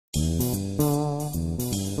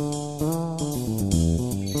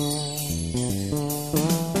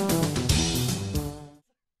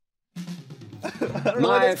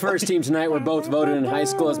My first team tonight were both voted in high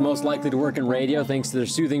school as most likely to work in radio thanks to their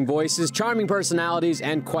soothing voices, charming personalities,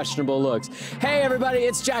 and questionable looks. Hey everybody,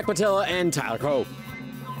 it's Jack Patilla and Tyler Coe.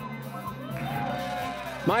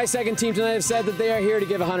 My second team tonight have said that they are here to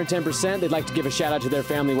give 110%. They'd like to give a shout out to their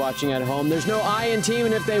family watching at home. There's no I in team,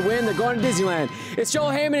 and if they win, they're going to Disneyland. It's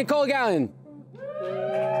Joel Heyman and Cole Gallen.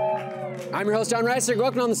 I'm your host, Jon Risinger.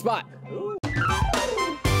 Welcome On the Spot.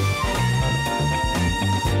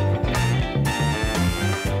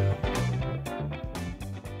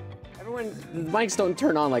 The mics don't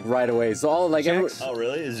turn on like right away, so all like everyone, oh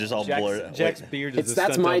really? It's just all blurred. Jack's beard is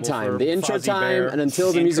that's my time. The intro time, and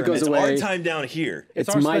until the music goes away. It's our time down here.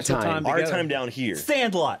 It's my time. Our time down here.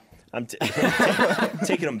 Sandlot. I'm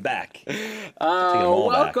taking them back.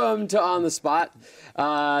 Welcome to On the Spot.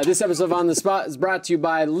 This episode of On the Spot is brought to you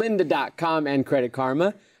by Lynda.com and Credit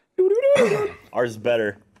Karma. Ours is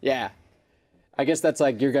better. Yeah, I guess that's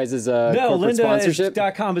like your guys' corporate sponsorship.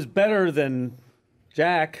 Lynda.com is better than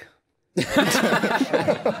Jack.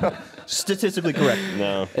 Statistically correct.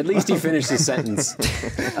 No. At least he finished his sentence.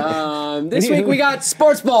 This week we got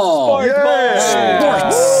Sports Ball.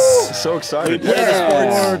 Sports. So excited.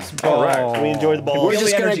 Sports Ball. All right. We enjoy the ball. We're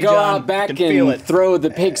just going to go out back and throw the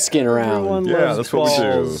pigskin around. Yeah, that's what we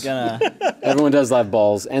do. Everyone does love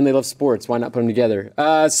balls, and they love sports. Why not put them together?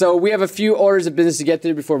 So we have a few orders of business to get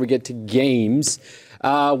through before we get to games.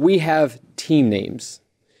 We have team names.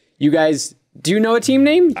 You guys... Do you know a team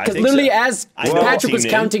name? Because literally, so. as Patrick was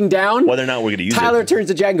counting down, whether or not we're going to use Tyler turns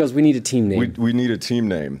to Jack and goes, "We need a team name. We need a team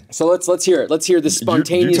name." So let's hear it. Let's hear the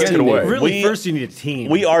spontaneous you take team it away. name. Really, first you need a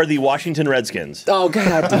team. We are the Washington Redskins. Oh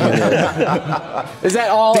God damn it! Is that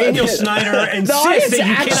all? Daniel Snyder and No, insists it's that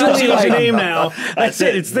you cannot actually change like- the name now. That's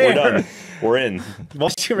it. It's there. We're done. We're in.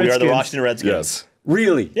 Washington We are the Redskins. Washington Redskins. Yes.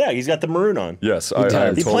 Really? Yeah, he's got the maroon on. Yes, I am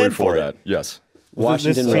He totally planned for for it. that. Yes.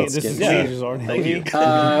 Washington This Redskins. is Yeah. changes already. Thank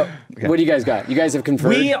you. What do you guys got? You guys have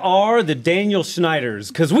confirmed. We are the Daniel Snyders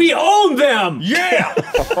because we own them. Yeah!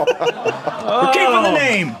 We're keeping the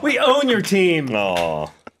name. We own your team.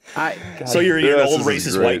 Aw. I, So you're an Yes, old this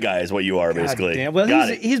is racist great. white guy is what you are, basically. Damn. Well, Got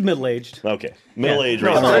it. he's middle-aged. Okay. Middle-aged Yeah.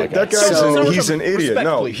 racist No, white guy. That guy's So- he's an idiot. No,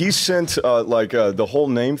 respectfully. he sent the whole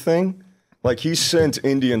name thing. Like he sent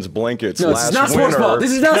Indians blankets No, this last is not winter. sports ball.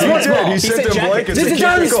 This is not He sports did. ball. He He sent said them jacket. blankets. This to is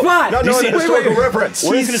on the Kiko. spot. Not knowing the historical reference.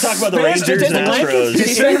 We're just going to talk about the Rangers and Astros.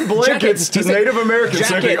 He sent blankets to Native Americans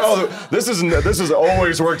thinking, oh, this has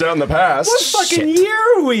always worked out in the past. What fucking year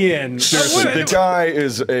are we in? Seriously, the guy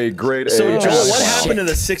is a great So, A. Joel, what happened in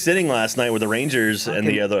the sixth inning last night with the Rangers and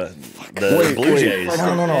the Blue Jays?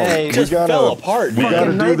 No. Hey, Just fell apart. We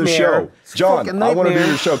gotta do the show. John, I want to do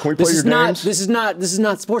your show. Can we play your games? This is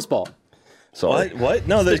not sports ball. Sorry. What?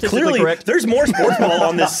 No, there's Statistically clearly correct. there's more sports ball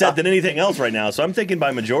on this set than anything else right now. So I'm thinking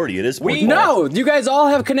by majority it is sports ball. No, you guys all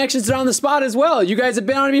have connections to On the Spot as well. You guys have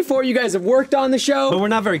been on it before. You guys have worked on the show. But we're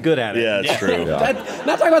not very good at it. Yeah, it's true. Not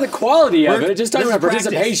talking about the quality of it, just talking this about is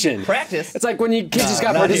practice. participation. Practice. It's like when you kids just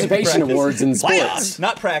got not participation practice. awards in sports. Playoffs.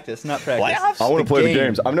 Not practice, not practice. Playoffs? I want to play the game.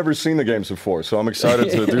 games. I've never seen the games before, so I'm excited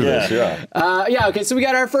to do this. Yeah. Yeah, okay, so we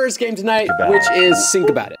got our first game tonight, which is Think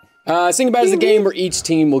About It. Think About It is the game where each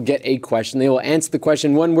team will get a question. They will answer the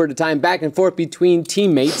question one word at a time, back and forth between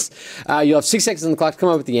teammates. You'll have 6 seconds on the clock to come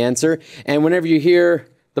up with the answer, and whenever you hear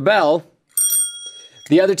the bell,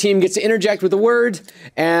 the other team gets to interject with a word,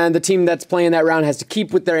 and the team that's playing that round has to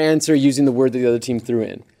keep with their answer using the word that the other team threw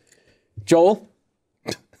in. Joel?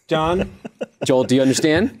 John? Joel, do you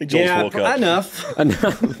understand? Joel's woke up. Enough. I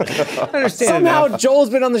understand. Somehow enough. Joel's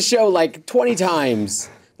been on the show like 20 times.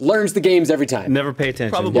 Learns the games every time. Never pay attention.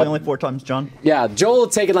 Probably only 4 times, John. Yeah, Joel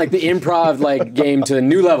taking like the improv game to a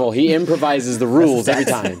new level. He improvises the rules every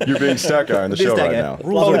time. You're being stat guy on the show right now.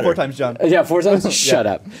 Rules only 4 times, John. Yeah, 4 times? Shut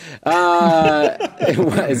up.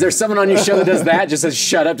 Is there someone on your show that does that? Just says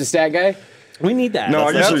shut up to stat guy? We need that. No,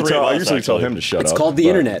 I That's usually three of us, tell actually. him to shut It's up. called the but-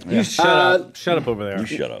 internet. You shut up. Shut up over there. You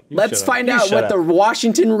shut up. Let's find out shut what up. the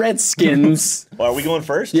Washington Redskins... Well, are we going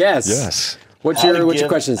first? Yes. Yes. What's How to your give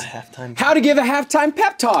questions? a halftime- How to give a halftime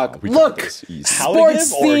pep talk. We got Look, this easy. How to give or give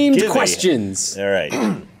sports-themed a- questions. All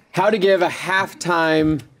right. How to give a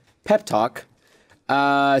halftime pep talk.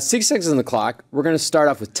 6 seconds on the clock. We're going to start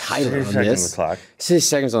off with Tyler on 6 seconds this. on the clock. 6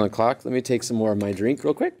 seconds on the clock. Let me take some more of my drink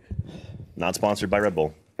real quick. Not sponsored by Red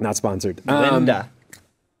Bull. Not sponsored. Linda.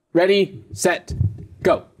 Ready, set,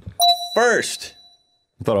 go. First.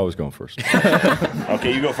 I thought I was going first.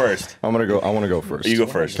 Okay, you go first. I want to go first. You go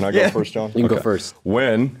first. Can I go first, John? You can go first.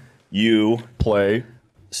 When You play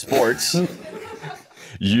sports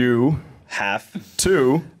you have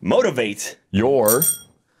to motivate your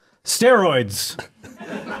Steroids.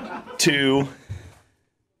 to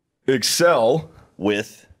excel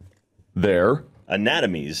with their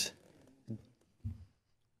anatomies.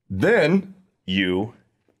 Then You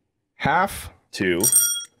have to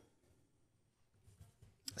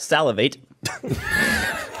Salivate.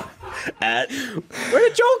 at Where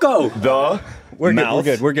did Joel go? the We're Mouth.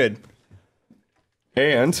 good. We're good.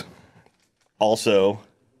 and also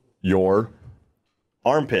your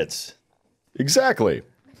armpits. exactly.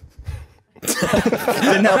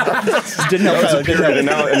 Didn't help. Period. And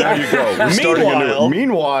now you go. We're starting Meanwhile- anew.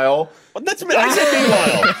 Meanwhile, Well, that's I said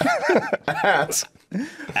meanwhile. at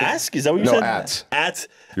Ask? Is that what you No, said? At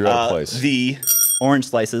You're out of place. the Orange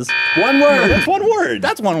slices. One word. that's one word.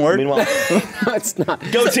 That's one word. Meanwhile, No, it's not.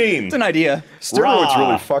 go team. It's an idea. steroids Rah.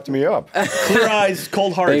 really fucked me up. Clear eyes,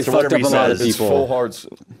 cold hearts, They or whatever fucked he up a lot of says. It's people. full hearts.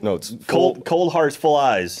 No, it's full Cold hearts, full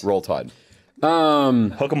eyes. roll tide.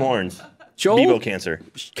 Hook 'em horns. Joel, Bevo cancer.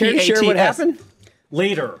 care to share what PATS. happened?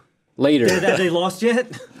 Later. Later. Have they lost yet?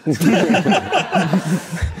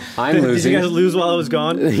 I'm Did losing. you guys lose while I was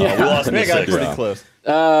gone? We lost in the I got sixth. pretty close.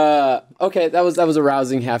 Okay, that was a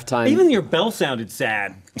rousing halftime. Even your bell sounded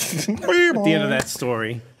sad at the end of that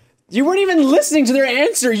story. You weren't even listening to their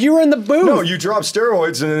answer. You were in the booth. No, you dropped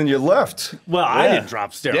steroids and then you left. Well, I didn't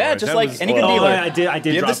drop steroids. Yeah, just That like was- any good Oh, dealer. I did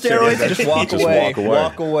Give drop the steroids and just walk Just away. walk away.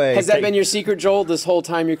 Walk away. Has that been your secret, Joel, this whole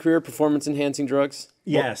time your career, performance-enhancing drugs?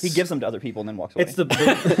 Yes. He gives them to other people and then walks away. It's the.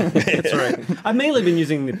 That's right. I've mainly been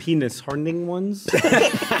using the penis hardening ones.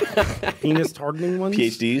 Penis hardening ones.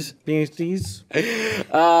 PhDs. PhDs.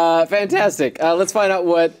 Fantastic. Let's find out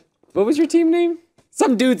what was your team name?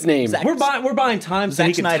 Some dude's name. Zach- We're buying time so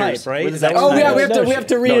he can Snyder's. type, right? We're the Is that Zack what- Oh yeah, Snyder's. we have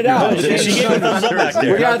to read it out. She gave a thumbs up back We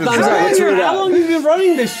there. got a thumbs up. Let's read it How out. long have you been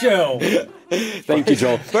running this show? Thank you,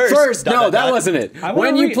 Joel. First, dot, no, dot, that dot. wasn't it. I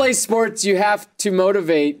When wanna you read- play sports, you have to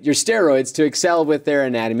motivate your steroids to excel with their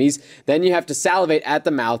anatomies. Then you have to salivate at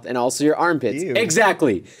the mouth and also your armpits. Ew.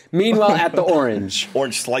 Exactly. Meanwhile, at the orange.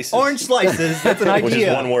 Orange slices. Orange slices. That's an idea. Which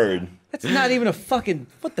is one word. That's not even a fucking.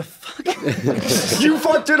 What the fuck? You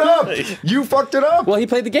fucked it up. You fucked it up. Well, he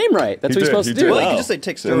played the game right. That's what he's supposed to he do. did. Well, you Oh. can just say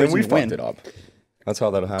take And steroids then we and you win. fucked it up. That's how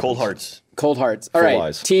that happens. Cold hearts. Cold hearts. All right.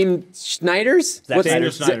 eyes. Team Schneiders?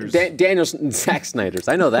 Daniel Snyder's. Zack Snyder's.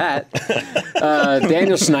 I know that.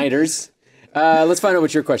 Daniel Schneiders. Let's find out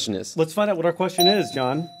what your question is. Let's find out what our question is,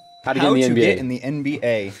 John. How to How get to in the get NBA. in the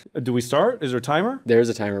NBA. Do we start? Is there a timer? There's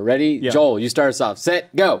a timer. Ready? Joel, you start us off.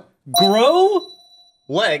 Set, go. Grow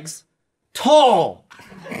Legs. tall.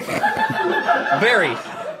 Very.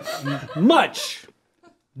 Much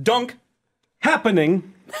Dunk.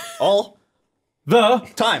 happening. All. The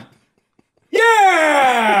Time.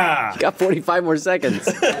 yeah Got 45 more seconds.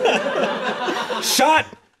 shot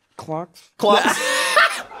clocks Clocks.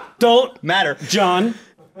 don't Matter. John.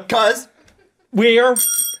 Cause. We're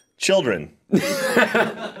Children.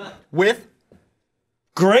 With.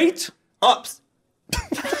 great Ups.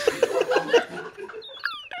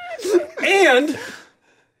 and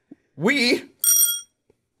We.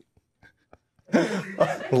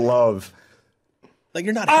 Love. Like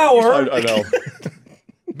you're not. our I know.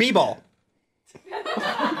 B-ball.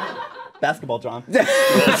 Basketball, John.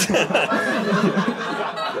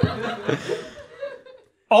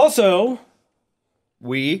 also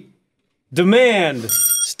We. demand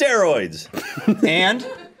Steroids. And.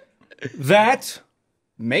 that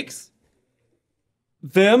Makes.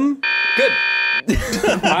 them. Good.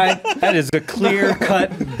 That is a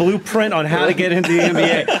clear-cut blueprint on how to get into the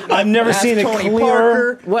NBA. I've never Ask seen a Tony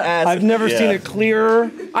clearer. Parker. Ask I've never Yeah. seen a clearer.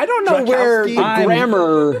 I don't know where the Drakowski.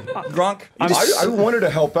 grammar. Gronk. I wanted to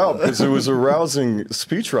help out because it was a rousing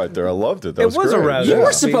speech right there. I loved it. That It was great. a rousing- You Yeah.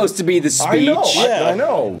 were supposed to be the speech. I know. I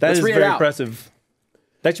know. That Let's is read it very out. impressive.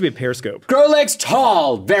 That should be a Periscope. Grow legs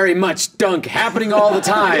tall, very much dunk happening all the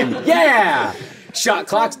time. Yeah! Shot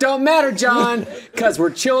clocks don't matter, John, because we're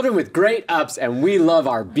children with great ups and we love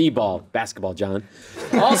our b-ball. Basketball, John.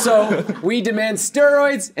 Also, we demand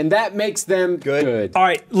steroids and that makes them good. All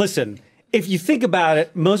right, listen. If you think about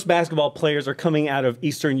it, most basketball players are coming out of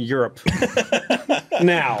Eastern Europe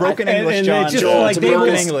now. Broken English, and John. it's just Joel, like To be they will,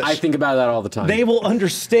 honest, English. I think about that all the time. they will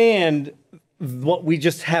understand what we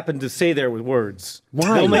just happened to say there with words.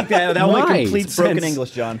 Why? They'll make that'll make Why? complete It's sense. Broken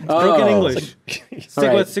English, John. Broken Oh. English. All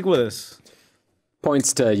right. Stick with us.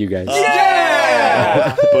 Points to you guys.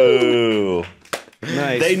 Boo.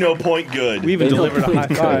 Nice. They know point good. we even They delivered a don't high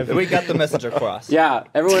five. We got the message across. Yeah,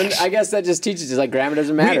 everyone, I guess that just teaches us like grammar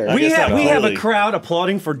doesn't matter. We guess have not a totally. crowd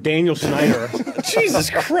applauding for Daniel Schneider.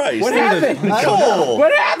 Jesus Christ. What happened? Cole.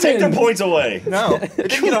 What happened? Take their points away. No, it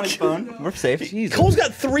didn't get on his phone. We're safe. Cole's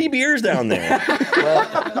got 3 beers down there.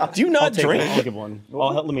 Do you not drink? I'll give one.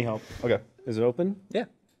 Let me help. Okay. Is it open? Yeah.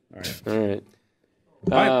 All right.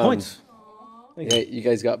 All right, points. Yeah, you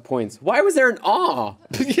guys got points. Why was there an aw?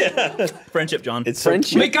 Yeah. Friendship, John. It's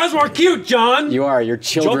Friendship. Make us more cute, John. You are. You're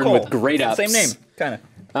children Joel. with great ups. Same name, kind of.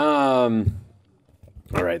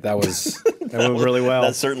 All right, that was That went really well.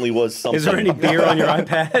 That certainly was something. Is there any beer on your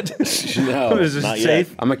iPad? no. Is this Not yet.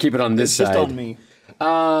 safe? I'm gonna keep it on this Just side. on me.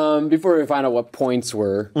 Before we find out what points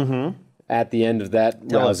were at the end of that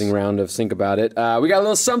rousing round of Think About It, we got a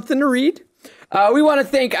little something to read. We want to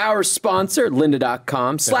thank our sponsor,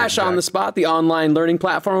 lynda.com/on-the-spot, the online learning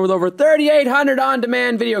platform with over 3,800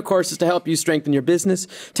 on-demand video courses to help you strengthen your business,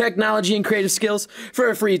 technology, and creative skills. For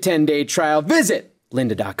a free 10-day trial, visit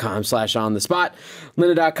lynda.com/on-the-spot.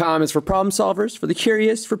 Lynda.com is for problem solvers, for the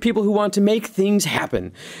curious, for people who want to make things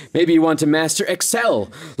happen. Maybe you want to master Excel,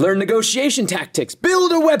 learn negotiation tactics,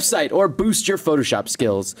 build a website, or boost your Photoshop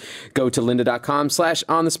skills. Go to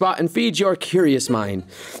lynda.com/on-the-spot and feed your curious mind.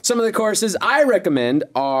 Some of the courses I recommend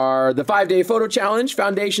are the 5-Day Photo Challenge,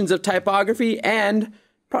 Foundations of Typography, and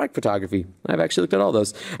Product Photography. I've actually looked at all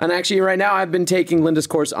those. And actually right now I've been taking Linda's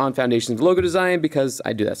course on Foundations of Logo Design because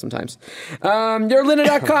I do that sometimes. Your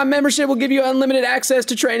lynda.com membership will give you unlimited access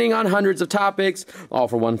to training on hundreds of topics, all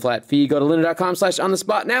for one flat fee. Go to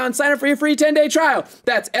lynda.com/on-the-spot now and sign up for your free 10-day trial.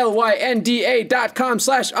 That's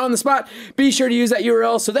lynda.com/on-the-spot. Be sure to use that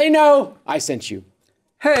URL so they know I sent you.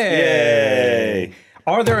 Hey.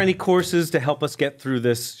 Are there any courses to help us get through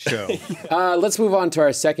this show? Let's move on to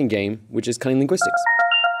our second game, which is Cunning Linguistics.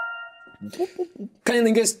 I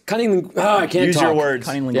can't Use talk. your words.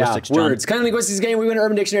 Cunning linguistics, John. Words. Cunning Linguistics game. We went to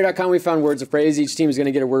UrbanDictionary.com. We found words of phrase. Each team is going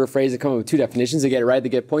to get a word or phrase. They come up with 2 definitions. They get it right. They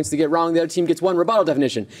get points. They get it wrong. The other team gets 1 rebuttal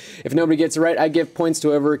definition. If nobody gets it right, I give points to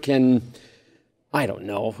whoever can. I don't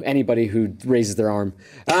know. Anybody who raises their arm.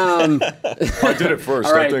 I did it first.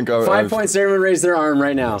 All right. I think 5 points to everyone raise their arm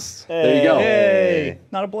right now. There you go. Hey,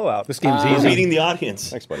 not a blowout. This game's We're easy. meeting the audience.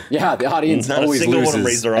 Thanks, buddy. Yeah, the audience Not a always single one loses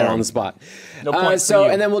raised their at arm. on the spot. No points for So,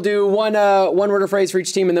 you. and then we'll do one word or phrase for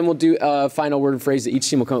each team, and then we'll do a final word or phrase that each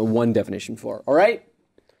team will come up with 1 definition for. All right?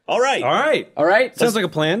 All right. All right. All right? Sounds like a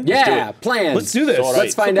plan. Yeah, plans. Let's do this. So, all right.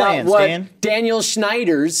 Let's find What's the out plans, what Dan? Daniel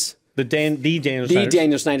Schneider's, The Daniel the Snyder's.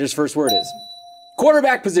 Daniel Schneider's first word is.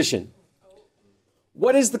 Quarterback position.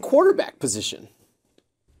 What is the quarterback position?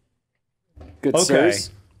 Good Okay.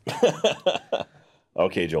 sirs.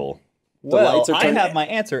 Okay, Joel. Well, lights are I turned- have my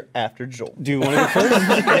answer after Joel. Do you want to go first?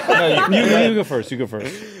 No, you go first. You go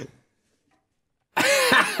first.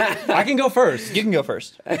 I can go first. you can go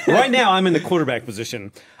first. Right now, I'm in the quarterback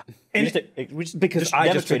position. And because just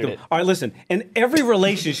I just took demonstrated them. it. All right, listen. In every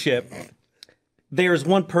relationship, there's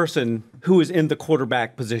one person who is in the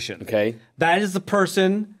quarterback position. Okay. That is the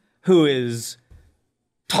person who is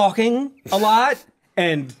talking a lot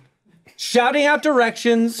and shouting out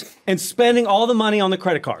directions and spending all the money on the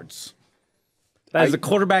credit cards. That is the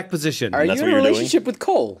quarterback position. Are you That's in what a you're doing? relationship with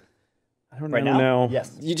Cole? Right now? know.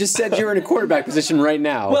 Yes. You just said you're in a quarterback position right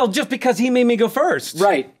now. Well, just because he made me go first.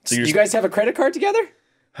 right. So Do you're- you guys have a credit card together?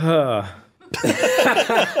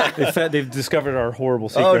 They've discovered our horrible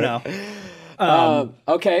secret. Oh, no.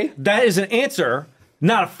 Okay. That is an answer.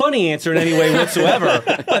 Not a funny answer in any way whatsoever,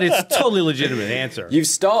 but it's a totally legitimate answer. You've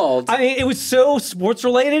stalled. I mean, it was so sports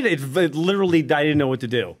related. It literally, I didn't know what to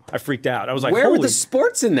do. I freaked out. I was like, Where were holy. the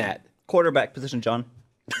sports in that? Quarterback position, John.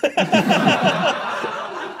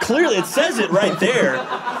 Clearly, it says it right there.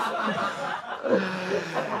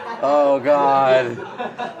 Oh, God.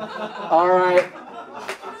 All right.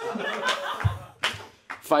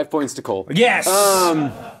 5 points to Cole. Yes.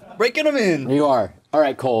 Breaking them in. You are. All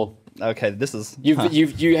right, Cole. Okay, this is...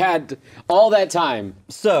 You had all that time.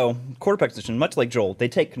 So, quarterback position, much like Joel, they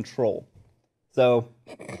take control. So,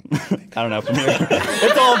 I don't know, from here.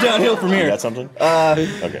 It's all downhill from You here. got something?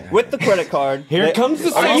 Okay. With the credit card. Here comes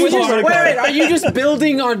the Are you second just, part. wait, are you just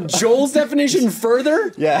building on Joel's definition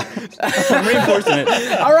further? Yeah. I'm reinforcing it.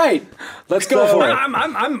 All right, let's go for it.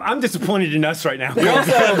 I'm disappointed in us right now. You're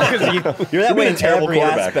that way being a in terrible every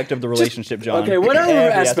quarterback. aspect of the relationship, John. Okay, what other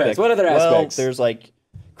Every aspects? What other Well, aspects? there's like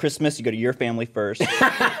Christmas, you go to your family first.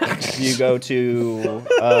 You go to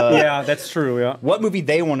Yeah, that's true. Yeah. what movie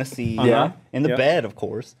they want to see. Yeah. In the Yeah. bed, of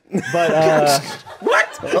course. But What?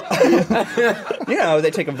 you know, they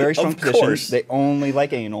take a very strong Of position. course. They only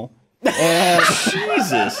like anal. And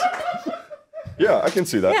Jesus. Yeah, I can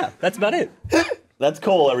see that. yeah, that's about it. That's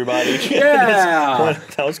Cole, everybody. Yeah.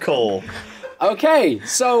 That was Cole. Okay,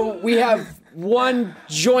 so we have one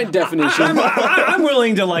joint definition. I'm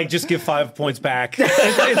willing to like just give 5 points back.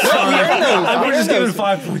 It's fine. We're just giving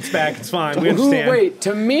 5 points back. It's fine. We Who? understand. Wait,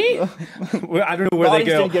 to me? I don't know where they audience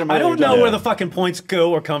go. didn't get 'em I don't earlier, know John. where the fucking points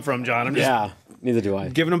go or come from, John. I'm just Yeah, neither do I.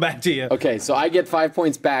 giving them back to you. Okay, so I get 5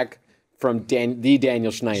 points back from the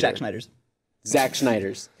Daniel Schneider. Jack Schneider's. Zack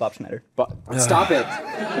Schneider's. Bob Schneider. Stop it.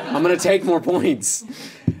 I'm going to take more points.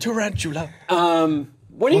 Tarantula.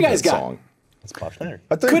 What do you guys got? Song. It's Bob Schneider.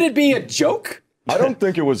 I think, Could it be a joke? I don't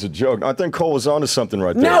think it was a joke. I think Cole was onto something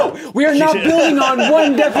right there. No, we are not building on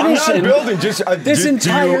one I'm definition. not building. Just This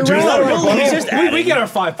entire do you round. know what a bunny- We get our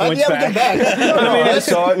 5 points back. I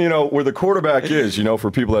saw it, where the quarterback is,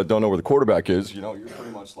 for people that don't know where the quarterback is, you're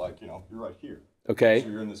pretty much like, you're right here. Okay. So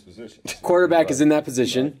you're in this position. Quarterback is in that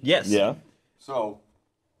position. Yes. Yeah. So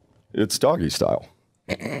it's doggy style.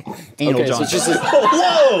 Anal Okay, so John. it's just a,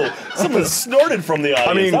 Whoa! Someone snorted from the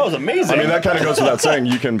audience. That was amazing. I mean, that kind of goes without saying.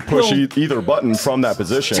 You can push either button from that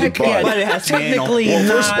position. But it has to be anal. Technically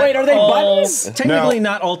not. wait, are they buttons? Technically,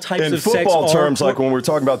 Now, not all types in of sex football are terms, like when we're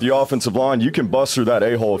talking about the offensive line, you can bust through that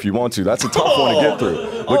a-hole if you want to. That's a tough one to get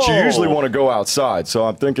through. But you usually want to go outside. So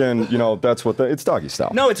I'm thinking, that's what it's doggy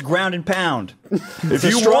style. No, it's ground and pound. If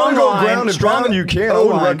you strong want to go line, ground and strong pound, you can. I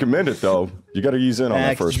wouldn't O-line. recommend it, though. You got to ease in on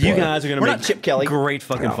that first you play. guys are gonna We're make not Chip Kelly. great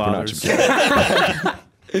fucking We're not fathers. Chip Kelly.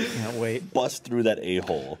 Can't wait. Bust through that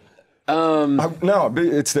a-hole. No,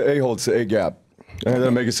 it's the a-hole. It's the a-gap. That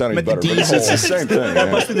doesn't make it sound any But the better. But it's the same thing,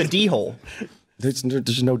 man. Bust through the D hole. There's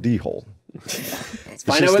no D-hole.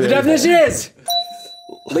 Find out what the definition is.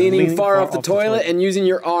 Leaning far off the toilet and using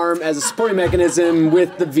your arm as a supporting mechanism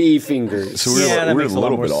with the V fingers. So we're, Yeah, that we're a makes a lot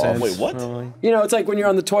little more bit off. sense. Wait, what? It's like when you're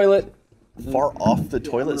on the toilet. Far off the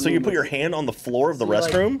toilet? So you put your hand on the floor of the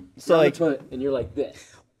restroom? So like, And you're like this.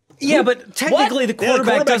 Yeah, but technically the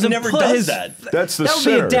quarterback doesn't never put does his. that. That's the That would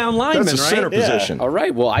be a center. down lineman, That's the center right? position. All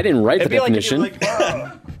right, well, I didn't write the it'd be like if definition. you're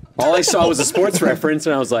like, All I saw was a sports reference,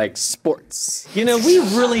 and I was like, sports. We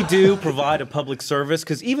really do provide a public service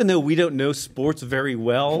because even though we don't know sports very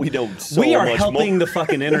well, We know so we are much helping more. the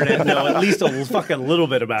fucking internet know at least a fucking little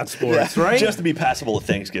bit about sports, right? Just to be passable at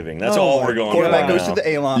Thanksgiving. That's Oh all my we're going quarterback for goes now. to the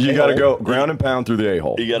A-line. You got to go ground and pound through the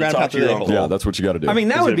a-hole. You got to Ground talk pound to your through the uncle. Yeah, that's what you got to do. I mean,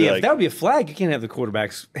 that He's would be gonna be that would be a flag. You can't have the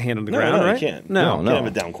quarterback's hand on the ground, no, you right? can't. No, You can't have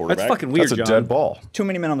a down quarterback. That's fucking weird, that's a John. dead ball. Too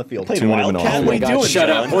many men on the field. Playing Too many men Wildcat? off. What are you doing, Shut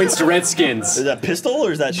John? up. Points to Redskins. Is that pistol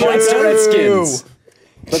or is that Points to shotgun? Redskins.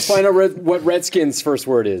 Let's find out what Redskins' first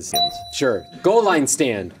word is. Sure. Goal line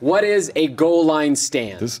stand. What is a goal line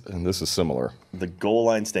stand? This is similar. The goal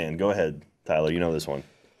line stand. Go ahead, Tyler. You know this one.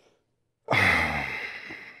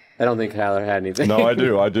 I don't think Tyler had anything. No, I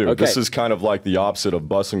do. Okay. This is kind of like the opposite of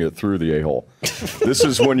busting it through the a-hole. This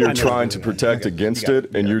is when you're trying to protect against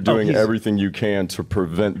it, and you're doing everything you can to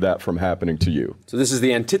prevent that from happening to you. So this is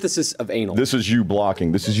the antithesis of anal. This is you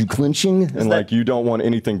blocking. This is you clinching, and like you don't want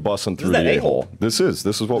anything busting through that the a-hole? a-hole. This is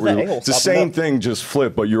what that we're. a-hole It's the stopping same up? thing, just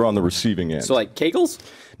flip, but you're on the receiving end. So like Kegels?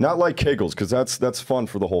 Not like Kegels, because that's fun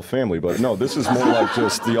for the whole family. But no, this is more like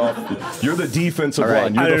just the off. You're the defensive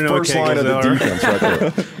line. I You're don't the know what first line of the Kegels are. defense right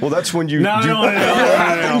there. Well, that's when you. No.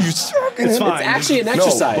 It's fine. It's actually an No,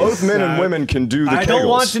 exercise. both men and women can do the I Kegels. don't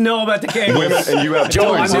want to know about the Kegels. Women, and you have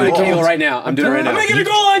Joel, I'm toys doing a involved. Kegel right now. I'm doing it right now. I'm making a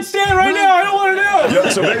goal line stand right now. I don't want to know. Yeah,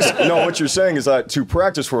 so basically, no, what you're saying is that to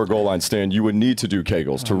practice for a goal line stand, you would need to do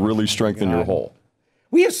Kegels to really strengthen your hole.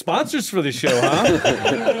 We have sponsors for this show,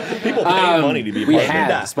 huh? People pay money to be We part of had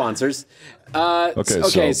that. sponsors.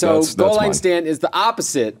 Okay, so that's goal line mine. stand is the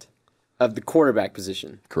opposite of the quarterback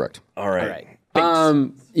position. Correct. All right. All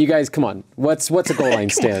right. You guys, come on. What's a goal line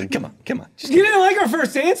stand? Come on. Just You didn't like our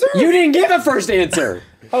first answer? You didn't give a first answer.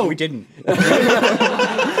 Oh, we didn't.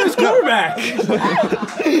 It's quarterback.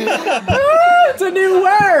 It's a new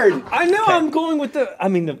word. I know. I'm going with the. I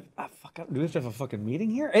mean, fuck. Do we have to have a fucking meeting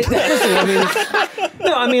here? Listen,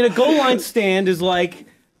 I mean, a goal line stand is like,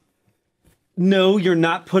 no, you're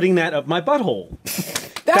not putting that up my butthole.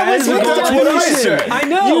 That was is his what definition. said. I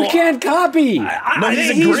know. You can't copy. No,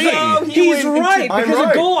 he's agreeing. He's right I'm because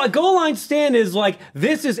right. a goal line stand is like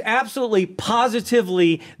this is absolutely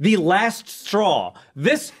positively the last straw.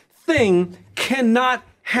 This thing cannot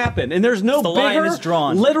happen, and there's no The line bigger is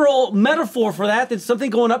drawn. literal metaphor for that than something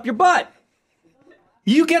going up your butt.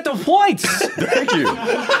 You get the points. Thank you.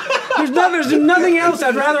 There's nothing else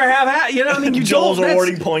I'd rather have. You know, what I mean, you Joel's don't- that's-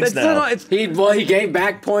 awarding points that's now. not- it's- He gave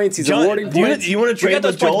back points. He's John, awarding do you, points. you want to trade got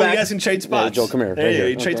those with Joel? points You back. guys can trade spots. Joel, come here. Hey, Right here.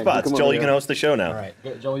 you trade Okay, spots. come Joel, over you can here. host the show now. All right,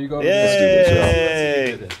 Joel, you go.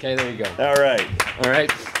 Yay! Okay, there you go. All right. All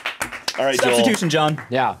right. All right, Joel. Substitution, John.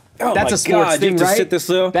 Yeah. Oh That's my a sports God, thing, you have to right? sit this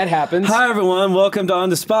low? That happens. Hi everyone, welcome to On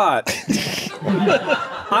the Spot.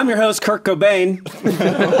 I'm your host, Kurt Cobain.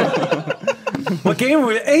 What game are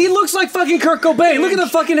we? Hey, he looks like fucking Kurt Cobain. Look at the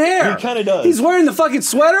fucking hair. He kinda does. He's wearing the fucking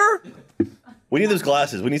sweater. We need those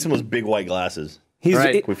glasses. We need some of those big white glasses. He's. All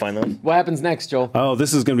right. Can we find those? What happens next, Joel? Oh,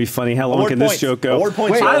 this is going to be funny. How long Award can points. this joke go? Award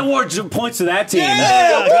points. Wait, Joel. I award points to that team.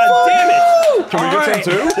 Yeah, God damn it! Can we get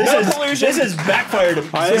some too? This is backfired. All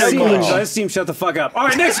right, this team, shut the fuck up. All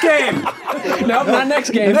right, next game. Nope, not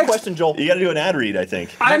next game. Next question, Joel. You got to do an ad read, I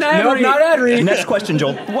think. Nope, not ad read. Next question,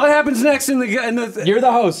 Joel. What happens next in the? You're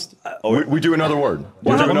the host. We do another word.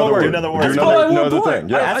 Do another word. Do another word. Do Oh, another point. thing.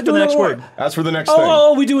 Yeah. Ask for the next word. Ask for the next thing.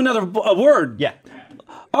 Oh, we do another word. Yeah.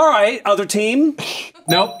 All right, other team.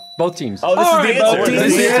 Nope, both teams. Oh, this All is right, the answer. both This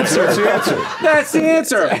teams. is the answer. That's the answer. That's the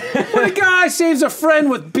answer. When a guy saves a friend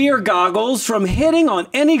with beer goggles from hitting on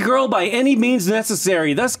any girl by any means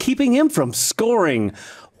necessary, thus keeping him from scoring.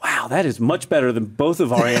 Wow, that is much better than both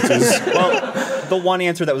of our answers. Well, the one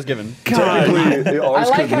answer that was given. Technically, it I always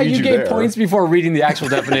like could how lead you gave there. points before reading the actual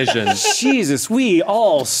definition. Jesus, we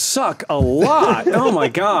all suck a lot. Oh my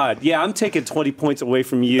God. Yeah, I'm taking 20 points away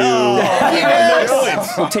from you.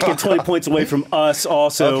 I'm taking 20 points away from us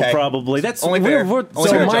also, Okay. probably. That's Only fair. we're- Only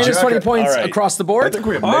So fair. minus 20 points All right. across the I board? think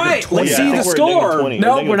we have All negative right, 20. let's Yeah, see I the think we're negative score. 20. No,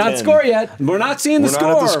 Negative we're not 10. score yet. We're not seeing the We're score.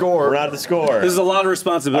 not at the score. We're not at the score. This is a lot of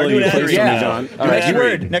responsibility Do an you ad place read on me, now. John. Do an Next ad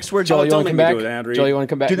word. read. Next word, Joel, Joel. you want to make come me back? do an ad read. Joel, you want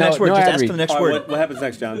to come back? Do the next word. No Just ad ask read. for the next All word. right, what happens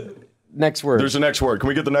next, John? Next word. There's a next word. Can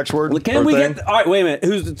we get the next word? Can we get? All right, wait a minute.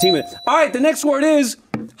 Who's the team? All right, the next word is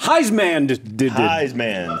Heisman.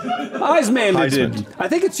 Heisman. Heisman. I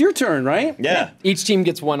think it's your turn, right? Yeah. Each team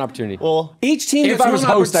gets one opportunity. Well, Each team If gets I was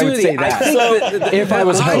one host, I would say opportunity. that. think If I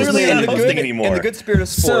was We're host. really not in the hosting good, anymore. in the good spirit of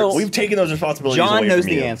sports, So- We've taken those responsibilities John away knows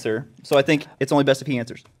from the you. answer, so I think it's only best if he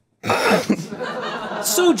answers.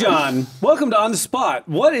 So, John, welcome to On the Spot.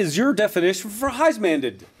 What is your definition for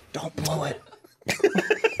Heisman? Don't blow it.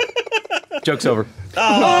 Joke's over.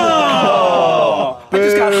 I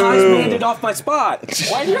just got Heisman off my spot.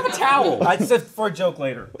 Why do you have a towel? I said for a joke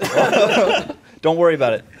later. Don't worry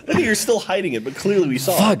about it. Look at, you're still hiding it, but clearly we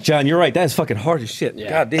saw Fuck, John, you're right. That is fucking hard as shit. Yeah.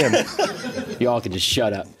 God damn. You all can just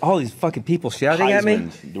shut up. All these fucking people it. shouting at me.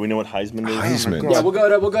 Heisman. Do we know what Heisman is? Heisman. Yeah, we'll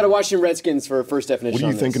go to Washington Redskins for first definition. What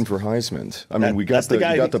are you on thinking this. for Heisman? I mean, we that's got the the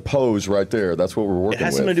guy you got who- the pose right there. That's what we're It working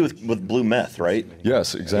has with. something to do with blue meth, right?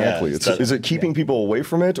 Yes, exactly. Yeah, It's, so- is it keeping people away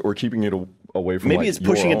from it or keeping it away from? Maybe like, it's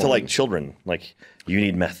pushing your it to own? like children. Like you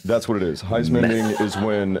need meth. That's what it is. Heismaning is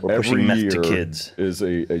when We're every pushing meth year to kids. is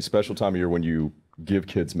a special time of year when you give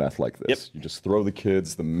kids meth like this. Yep. You just throw the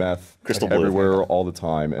kids the meth Crystal blue. everywhere all the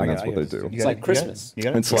time, and that's I what got they it. do. It's like Christmas. You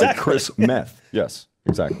got it? It's like Exactly. Chris meth. Yes,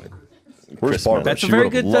 exactly. Where's Chris Barbara? meth. She That's a very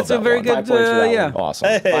would've good. loved That's a that very one. good. 5 points for that Yeah. one. Awesome.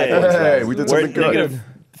 Hey, Hey, we did we're something good.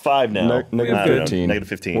 -5 now. Negative I don't know. 15. Negative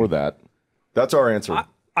 15. Or that. That's our answer.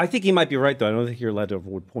 I think he might be right though. I don't think you're allowed to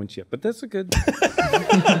award points yet, but that's a good.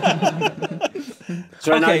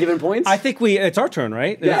 Should I not give him points? I think it's our turn,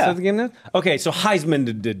 right? Yeah. Is that the game now? Okay, so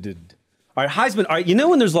Heisman did. All right, Heisman. All right, you know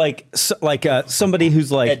when there's like somebody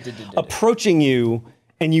who's like approaching you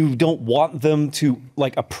and you don't want them to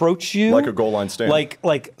like approach you, Like a goal line stand. like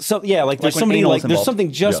there's when somebody anal like is there's involved.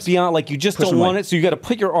 something just Yes. beyond, like you just Push don't them want away. it, so you got to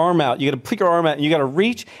put your arm out. You got to put your arm out and you got to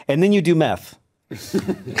reach, and then you do meth.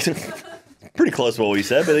 Pretty close to what we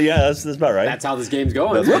said, but yeah, that's about right. That's how this game's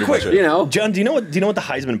going. That's pretty much it. You know. John, do you know what the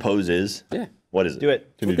Heisman pose is? Yeah. What is it? Do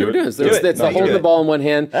it. Can you What do we're doing it? is it's the No, holding do the it. ball in one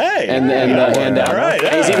hand Hey, and hey, the hand out. all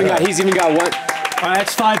right, He's even got one. All right,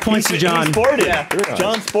 that's 5 points to John. He sported.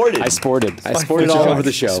 John sported. I sported all over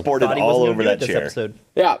the show. Sported Thought he all wasn't over gonna that do it this chair. episode.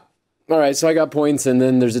 Yeah. All right, so I got points, and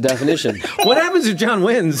then there's a definition. What happens if John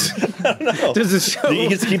wins? Does the show? He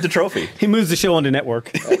gets to keep the trophy. He moves the show onto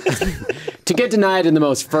network. To get denied in the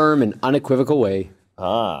most firm and unequivocal way.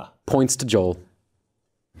 Ah. Points to Joel.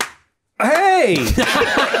 Hey!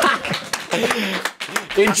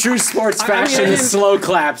 In true sports fashion, the slow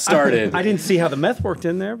clap started. I didn't see how the meth worked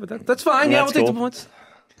in there, but that's fine. Yeah, That's we'll take the cool. points.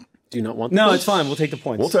 Do you not want No, this? it's fine. We'll take the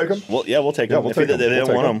points. We'll take them. Well, yeah, we'll take them. we'll If take they them. don't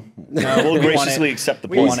We'll want take them, we'll we want graciously it. accept the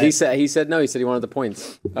We points. want it. He said no. He said he wanted the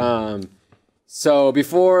points. So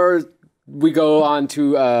before we go on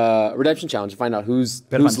to redemption challenge to find out who's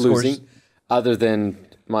find the scores. losing, other than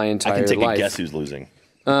my I entire can take life. a guess who's losing.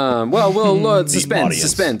 Well, suspense, audience.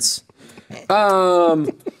 suspense.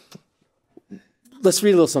 Let's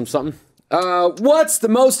read a little something. What's the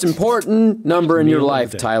most important number in your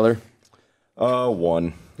life, Tyler?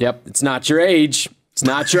 1. Yep, it's not your age. It's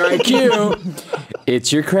not your IQ.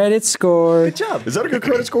 It's your credit score. Is that a good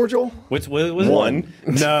credit score, Joel? What's One.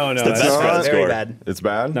 No, the that's best credit Very score. bad. It's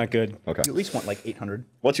bad? not good. Okay. You at least want like 800.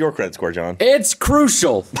 What's your credit score, John? It's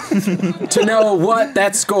crucial to know what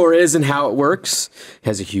that score is and how it works. It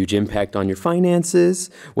has a huge impact on your finances,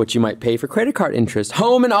 what you might pay for credit card interest,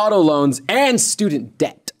 home and auto loans, and student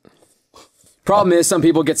debt. Problem is, some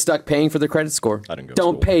people get stuck paying for their credit score. I didn't go to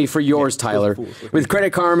Don't school. pay for yours, Tyler. With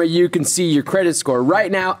Credit Karma, you can see your credit score right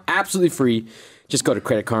now, absolutely free. Just go to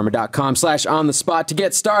creditkarma.com/onthespot to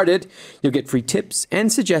get started. You'll get free tips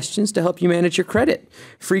and suggestions to help you manage your credit.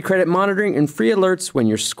 Free credit monitoring and free alerts when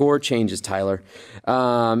your score changes, Tyler.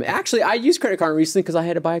 Actually, I used Credit Karma recently because I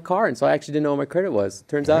had to buy a car, and so I actually didn't know what my credit was.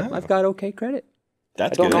 Turns out I've got okay credit.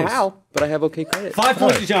 That's I don't good. know how, but I have okay credit. 5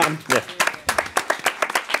 points to John.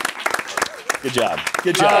 Good job.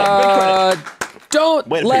 Good job. Don't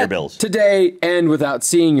Way to pay your let bills. today end without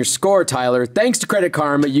seeing your score, Tyler. Thanks to Credit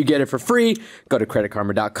Karma, you get it for free. Go to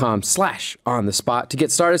creditkarma.com/onthespot to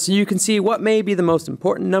get started so you can see what may be the most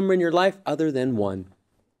important number in your life other than 1.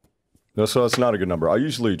 No, so that's not a good number. I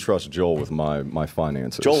usually trust Joel with my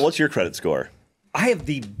finances. Joel, what's your credit score? I'm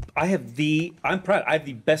proud. I have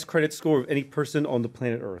the best credit score of any person on the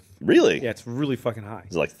planet Earth. Really? Yeah, it's really fucking high.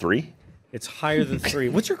 Is it like 3? It's higher than 3.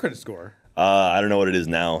 What's your credit score? I don't know what it is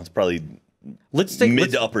now. It's probably mid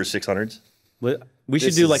to upper 600s. We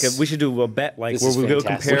should do a bet like this where is we go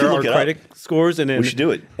fantastic. compare We can our look it up. credit scores and then We should do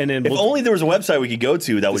it. And then if only there was a website we could go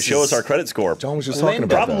to that would show us our credit score. John was just talking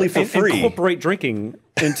about Probably that. for free. incorporate drinking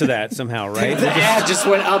into that somehow, right? The ad just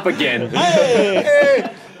went up again.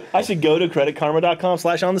 I should go to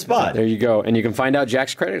creditkarma.com/onthespot. There you go. And you can find out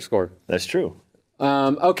Jack's credit score. That's true.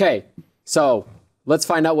 Okay, so let's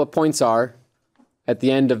find out what points are at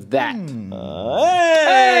the end of that.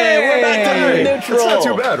 Hey, we're back to neutral. It's not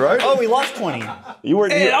too bad, right? Oh, we lost 20. You were.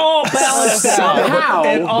 It all balanced out. Somehow,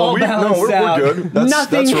 It all balanced we're out. good.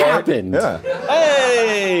 Nothing that's right. happened. Yeah.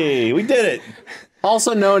 Hey, we did it.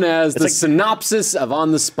 Also known as the like- synopsis of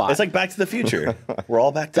On the Spot. It's like Back to the Future. We're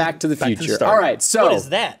all back Back to the Future. start. All right, so What is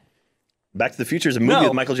that? Back to the Future is a movie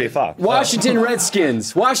with Michael J. Fox. Washington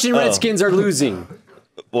Redskins. Washington Redskins are losing.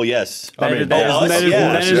 Well, yes. That is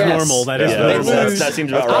Yes. normal. That is Yeah, normal. that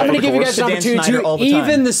seems about I'm right. going to give you guys an Dan opportunity Snyder to all the time.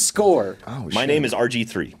 even the score. My name is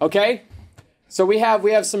RG3. Okay? So we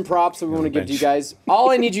have some props that we want to give to you guys.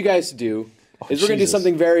 All I need you guys to do is we're going to do Jesus.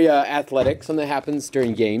 something very athletic, something that happens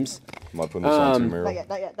during games. Am I putting this on too, Mary?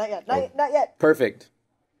 Not yet. Perfect.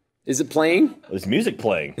 Is it playing? There's music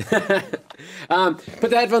playing. Put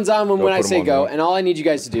the headphones on when I put 'em say on, go, man. and all I need you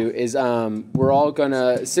guys to do is we're all going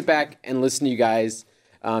to sit back and listen to you guys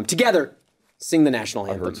together sing the national I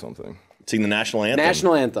anthem. heard something. Sing the national anthem.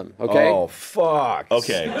 National anthem, okay? Oh, fuck.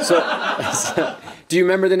 Okay. So, do you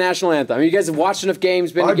remember the national anthem? I mean, you guys have watched enough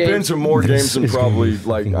games, been to I've been games. to more games than probably,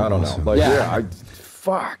 like, I don't know. Like, Yeah.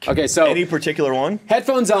 fuck. Okay, so Any particular one?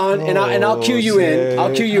 headphones on, and I'll cue you in.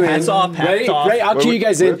 I'll cue you in. Hats off, hats Ready? off. Ready? I'll cue you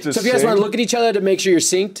guys we in. have to So if you guys want sing? to look at each other to make sure you're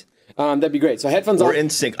synced, that'd be great. So headphones We're on. in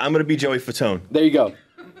sync. I'm going to be Joey Fatone. There you go. Wait,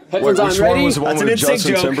 Headphones on. which one Ready? was the one That's an with NSYNC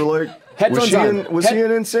Justin joke. Timberlake? Headphones was he on. In, was he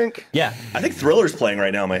in NSYNC? Yeah. I think Thriller's playing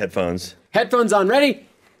right now on my headphones. Headphones on. Ready?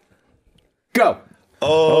 Go.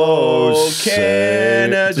 Oh,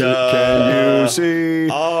 Canada. Can you see?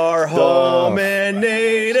 Our home and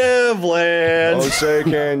native land. Oh, say,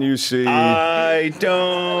 can you see? I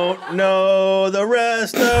don't know the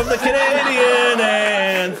rest of the Canadian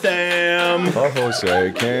anthem. Oh,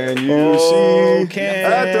 say, can you Oh, see?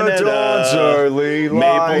 At the Canada. dawn's early Maple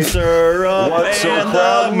light. syrup What so and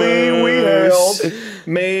proudly the we moose. hailed.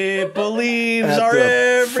 Maple leaves At are the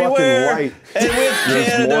everywhere. fucking light And with this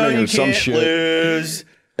Canada, morning you or some can't shit. lose.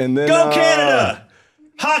 And then, Go Canada!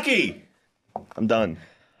 Hockey! I'm done.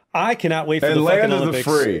 I cannot wait for And the fucking land of the Olympics.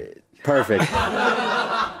 free. Perfect. Did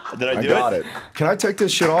I I do got it. Can I take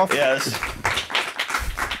this shit off? Yes.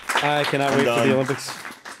 I cannot wait for done. the Olympics.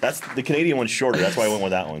 That's the Canadian one's shorter. That's why I went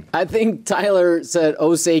with that one. I think Tyler said,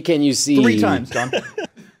 "Oh, say, can you see?" 3 times, John.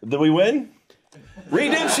 Did we win?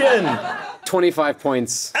 Redemption! 25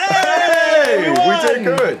 points. Hey! We did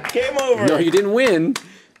good. Game over. No, you didn't win.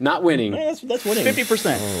 Not winning. That's winning.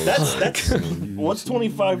 50%. That's what's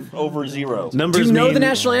 25 over 0? Numbers Do you know mean, the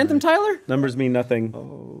national anthem, Tyler? Numbers mean nothing.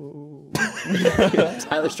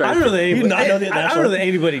 Tyler's I trying don't know to. that anybody, not know the I don't national- know that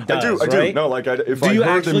anybody does, I do. right? No, like, if Do I you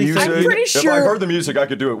heard the actually music, think- I'm pretty if I sure- heard the music, I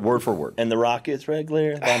could do it word for word. And the Rockets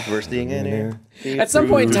regular. I'm bursting in here. At some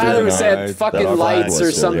point, Tyler was said That fucking our lights flag or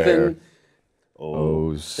was still there. something.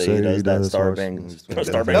 Oh, say say does that does Star our- Bangled?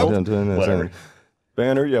 Star Bangled? Whatever.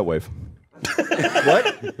 Banner, yeah, wave.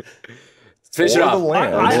 Finish it Or the off.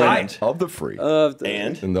 land I- of the free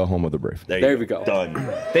And in the home of the brave. There we go. Done.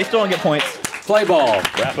 They still don't get points. Play ball.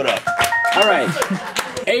 Wrap it up. All right.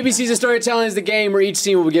 ABC's of Storytelling is the game where each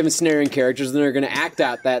scene will be given scenario and characters, and they're going to act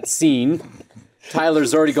out that scene.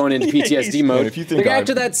 Tyler's already going into PTSD mode. if you They're think going to I- act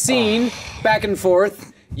out that scene back and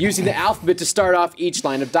forth using the alphabet to start off each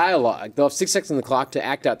line of dialogue. They'll have 6 seconds on the clock to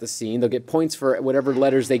act out the scene. They'll get points for whatever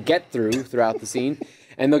letters they get throughout the scene,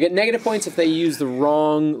 and they'll get negative points if they use the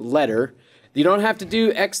wrong letter. You don't have to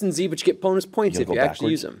do X and Z, but you get bonus points if you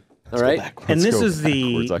actually use them. All right. And this go is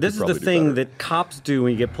the backwards. I could probably do thing better. that cops do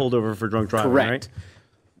when you get pulled over for drunk driving, Correct. right?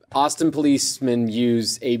 Austin policemen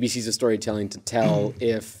use ABCs of storytelling to tell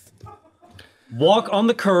if Walk on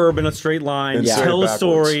the curb in a straight line, And say tell it a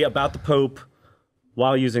story backwards. about the Pope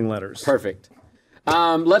while using letters. perfect.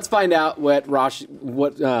 Let's find out what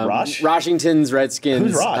Washington's Redskins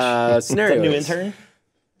Who's Rosh? scenario New is. intern?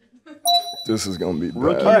 This is gonna be bad.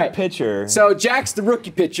 Rookie All right. pitcher. So Jack's the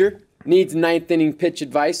rookie pitcher, needs ninth inning pitch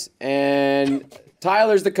advice, and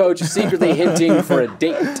Tyler's the coach, secretly hinting for a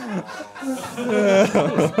date.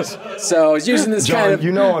 So he's using this John, kind of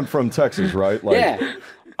you know I'm from Texas, right? Like, yeah,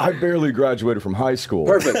 I barely graduated from high school.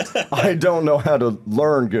 perfect. I don't know how to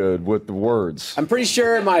learn good with the words. I'm pretty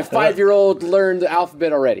sure my 5-year-old learned the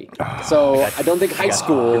alphabet already. So I don't think high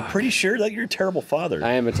school. Pretty sure that you're a terrible father.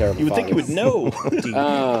 I am a terrible. You would think you would know.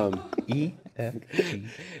 E, F, G.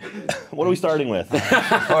 What are we starting with?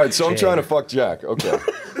 All right, so I'm trying to fuck Jack. Okay,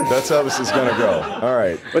 that's how this is gonna go. All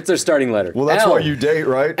right. What's their starting letter? Well, that's L. why you date,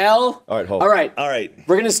 right? L. All right, hold All on. right. All right.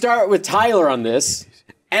 We're gonna start with Tyler on this.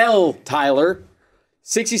 L. Tyler.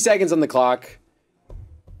 60 seconds on the clock.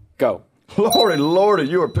 Go. Lordy,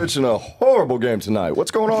 you are pitching a horrible game tonight. What's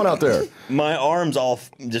going on out there? My arm's all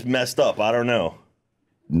just messed up. I don't know.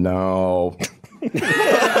 No.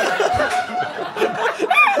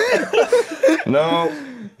 No.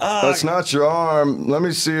 That's not your arm. Let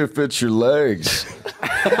me see if it's your legs.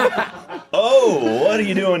 Oh, what are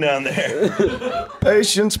you doing down there?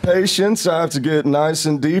 Patience. I have to get nice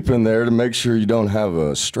and deep in there to make sure you don't have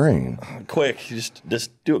a strain. Quick,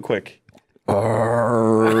 just do it quick.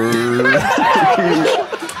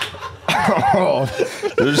 Oh,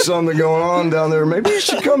 there's something going on down there. Maybe you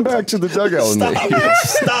should come back to the dugout with me.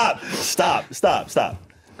 Stop.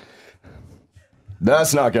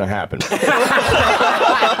 That's not going to happen.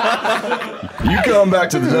 You come back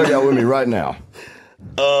to the dugout with me right now.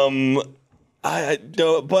 I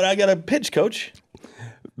don't, but I got a pitch, coach.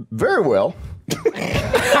 Very well.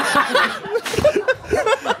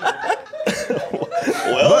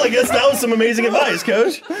 Well, I guess that was some amazing advice,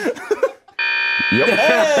 coach. Yep.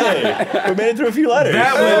 Hey, we made it through a few letters.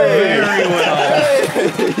 That went very well.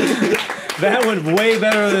 That went way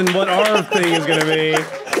better than what our thing is going to be.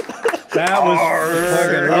 That was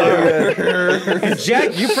fucking and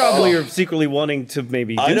Jack, you probably are secretly wanting to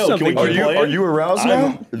maybe do I know. something. Can we with keep it. playing? Are you aroused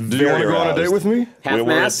now? I'm Do you want to very go on a date aroused. with me? Half Where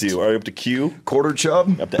mast. are you? Are you up to Q? Quarter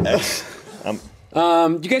chub? Up to X? You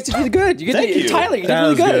guys did really good. Thank you. Tyler, you did That really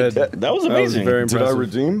was good. good. That was That was amazing. very Did I impressive.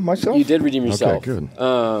 redeem myself? You did redeem yourself. Okay, good.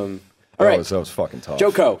 All right, That was fucking tough.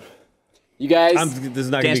 Joko. You guys, This is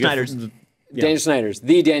not Dan going to be Snyder's. good. Daniel Snyder's,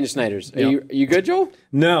 the Daniel Snyder's. Are you good, Joel?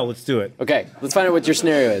 No, let's do it. Okay, let's find out what your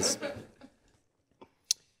scenario is.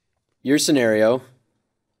 Your scenario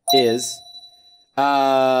is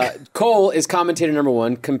Cole is commentator number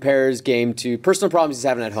 1, compares game to personal problems he's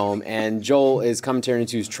having at home, and Joel is commentator number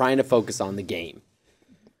 2, who's trying to focus on the game.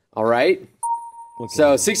 All right?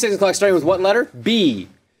 So 6 seconds clock starting with what letter? B.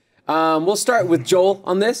 We'll start with Joel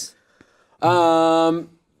on this.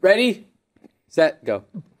 Ready? Set, go.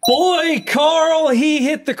 Boy, Carl, he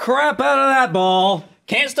hit the crap out of that ball.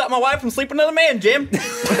 Can't stop my wife from sleeping with another man, Jim.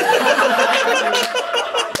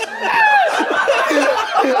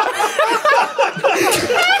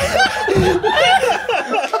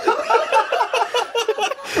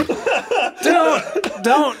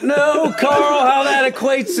 Don't know, Carl, how that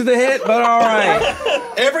equates to the hit, but all right.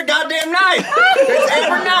 Every goddamn night. It's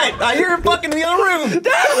every night. I hear him fucking in the other room.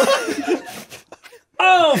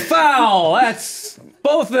 Oh, foul.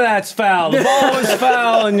 Both of that's foul. The ball is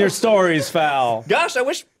foul and your story's foul. Gosh, I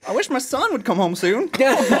wish my son would come home soon.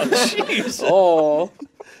 Jeez. Oh.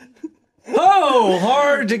 Oh,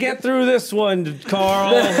 hard to get through this one,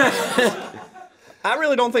 Carl. I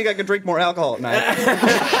really don't think I could drink more alcohol at night.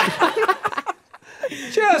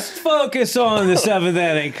 Just focus on the 7th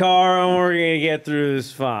inning, Carl, and we're going to get through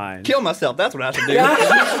this fine. Kill myself. That's what I should do.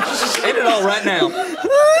 End it all right now.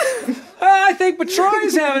 I think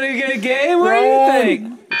Patroy's having a good game. What do you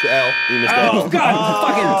think? It's L. You missed Oh, God,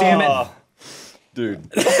 fucking damn it. Dude.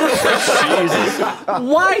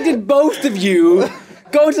 Why did both of you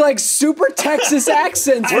go into like super Texas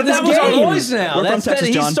accents for this That was our game? voice now. We're from That's Texas,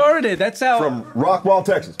 he John. started it. That's how. From Rockwall,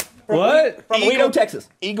 Texas. What? From Aledo, Texas.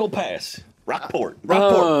 Eagle Pass. Rockport.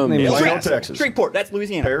 Plano, Texas. Shreveport, that's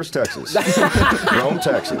Louisiana. Paris, Texas. Rome,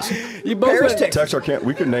 Texas. You both went- Texarkana.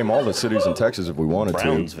 We could name all the cities in Texas if we wanted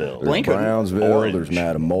Brownsville. to. There's Brownsville. Orange. There's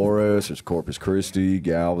Matamoros. There's Corpus Christi,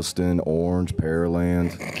 Galveston, Orange,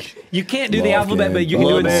 Pearland. You can't do the alphabet, but you can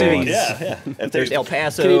do it in Lubbock. cities. Yeah. If There's El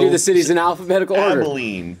Paso. Can you do the cities in alphabetical order?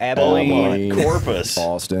 Abilene, Corpus,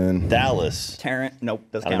 Boston, Dallas. Tarrant. Nope,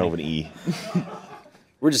 doesn't I don't know count. of an E.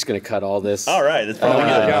 We're just gonna cut all this. All right, that's probably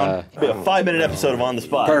good. It'll be a 5-minute episode of On the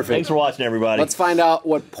Spot. Perfect. Thanks for watching, everybody. Let's find out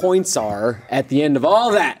what points are at the end of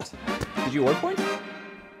all that. Did you award points?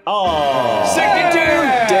 Oh, 62!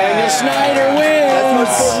 Daniel Snyder wins. That's the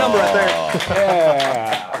most important number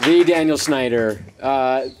right there. The Daniel Snyder.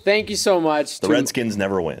 Thank you so much the to Redskins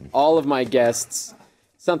never win. all of my guests.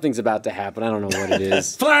 Something's about to happen. I don't know what it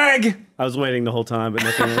is. Flag! I was waiting the whole time, but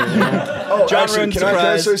nothing. Oh, John actually, ruined can I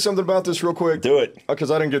surprise. say something about this real quick? Do it.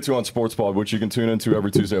 Because I didn't get to on Sports Pod, which you can tune into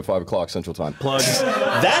every Tuesday at 5 o'clock Central Time. Plugs.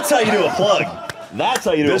 That's how you do a plug. That's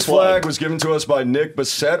how you do This a plug. flag was given to us by Nick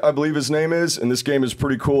Bassett, I believe his name is, and this game is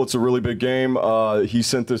pretty cool. It's a really big game. He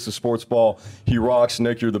sent this to Sports Ball. He rocks.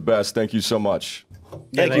 Nick, you're the best. Thank you so much.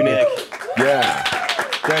 Thank you, Nick. Yeah.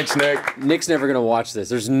 Thanks, Nick. Nick's never going to watch this.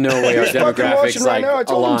 There's no way our He's fucking demographics watching right now. I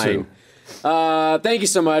told him align. Thank you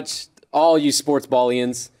so much, all you sports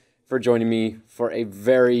ballians, for joining me for a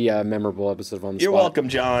very memorable episode of On the You're Spot. welcome,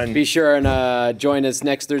 John. Be sure and join us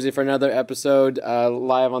next Thursday for another episode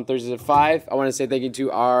live on Thursdays at 5. I want to say thank you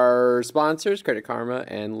to our sponsors, Credit Karma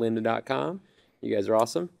and Lynda.com. You guys are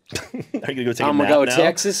awesome. Are you going to go take I'm a going nap to go now?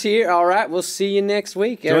 Texas here. All right, we'll see you next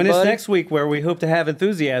week. Join us everybody. next week where we hope to have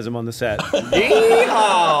enthusiasm on the set.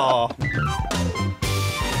 Yeehaw!